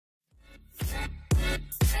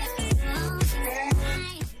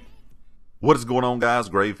What is going on, guys?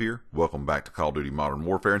 Grave here. Welcome back to Call of Duty Modern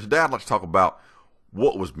Warfare. And today I'd like to talk about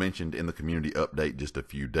what was mentioned in the community update just a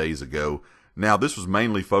few days ago. Now, this was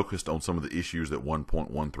mainly focused on some of the issues that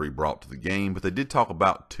 1.13 brought to the game, but they did talk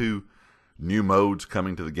about two new modes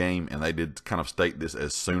coming to the game, and they did kind of state this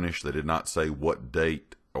as soonish. They did not say what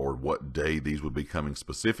date or what day these would be coming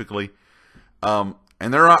specifically.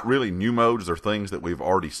 And they're not really new modes. They're things that we've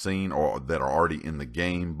already seen or that are already in the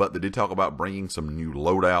game. But they did talk about bringing some new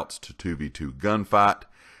loadouts to 2v2 gunfight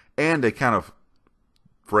and a kind of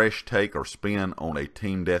fresh take or spin on a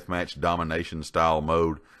team deathmatch domination style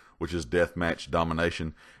mode, which is deathmatch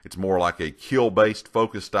domination. It's more like a kill-based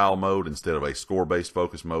focus style mode instead of a score-based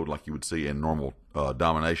focus mode like you would see in normal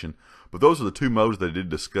domination. But those are the two modes they did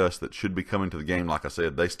discuss that should be coming to the game. Like I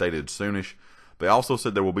said, they stated soonish. They also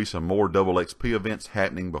said there will be some more double XP events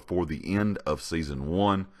happening before the end of Season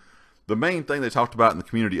 1. The main thing they talked about in the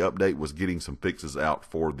community update was getting some fixes out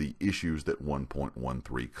for the issues that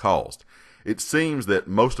 1.13 caused. It seems that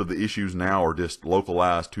most of the issues now are just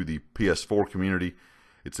localized to the PS4 community.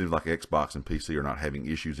 It seems like Xbox and PC are not having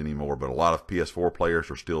issues anymore, but a lot of PS4 players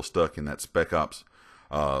are still stuck in that Spec Ops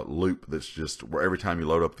loop that's just where every time you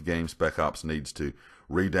load up the game, Spec Ops needs to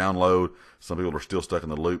re-download. Some people are still stuck in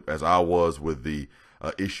the loop, as I was with the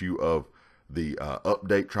issue of the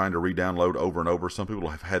update trying to re-download over and over. Some people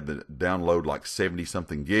have had to download like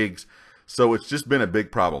 70-something gigs. So it's just been a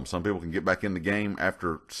big problem. Some people can get back in the game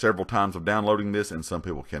after several times of downloading this, and some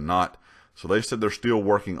people cannot. So they said they're still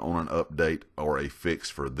working on an update or a fix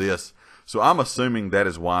for this. So I'm assuming that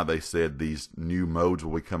is why they said these new modes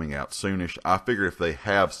will be coming out soonish. I figure if they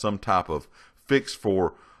have some type of fix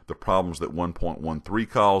for the problems that 1.13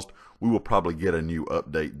 caused, we will probably get a new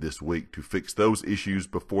update this week to fix those issues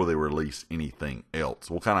before they release anything else.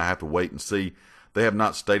 We'll kind of have to wait and see. They have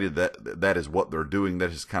not stated that that is what they're doing.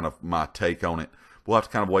 That is kind of my take on it. We'll have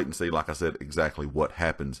to kind of wait and see, like I said, exactly what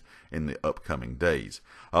happens in the upcoming days.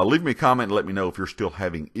 Leave me a comment and let me know if you're still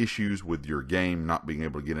having issues with your game, not being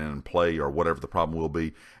able to get in and play or whatever the problem will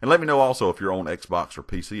be. And let me know also if you're on Xbox or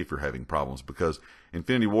PC if you're having problems, because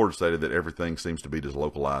Infinity Ward stated that everything seems to be just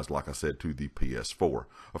localized, like I said, to the PS4.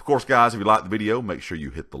 Of course, guys, if you like the video, make sure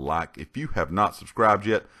you hit the like. If you have not subscribed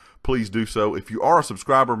yet, please do so. If you are a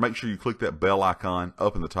subscriber, make sure you click that bell icon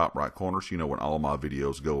up in the top right corner so you know when all my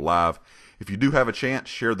videos go live. If you do have a chance,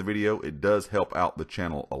 share the video. It does help out the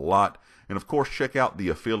channel a lot. And of course, check out the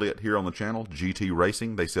affiliate here on the channel, GT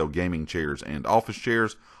Racing. They sell gaming chairs and office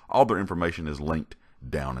chairs. All their information is linked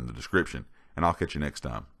down in the description. And I'll catch you next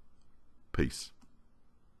time. Peace.